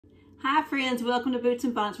Hi friends, welcome to Boots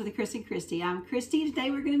and Bonnets with Chris and Christy. I'm Christy. Today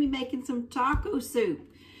we're going to be making some taco soup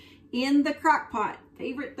in the crock pot.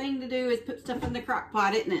 Favorite thing to do is put stuff in the crock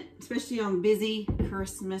pot, isn't it? Especially on busy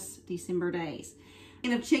Christmas, December days.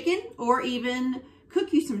 And of chicken, or even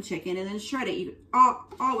cook you some chicken and then shred it. You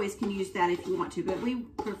always can use that if you want to, but we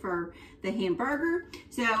prefer the hamburger.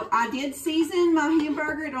 So I did season my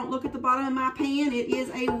hamburger. Don't look at the bottom of my pan. It is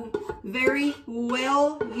a very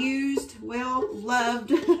well-used, well-loved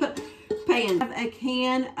pan. I have a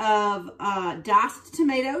can of diced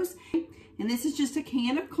tomatoes, and this is just a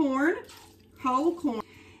can of corn, whole corn,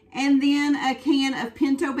 and then a can of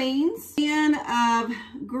pinto beans, a can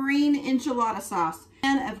of green enchilada sauce, a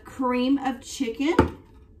can of cream of chicken,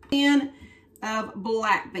 and of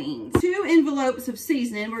black beans. 2 envelopes of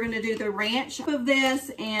seasoning. We're going to do the ranch of this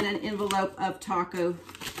and an envelope of taco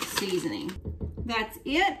seasoning. That's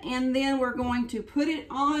it. And then we're going to put it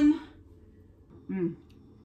on.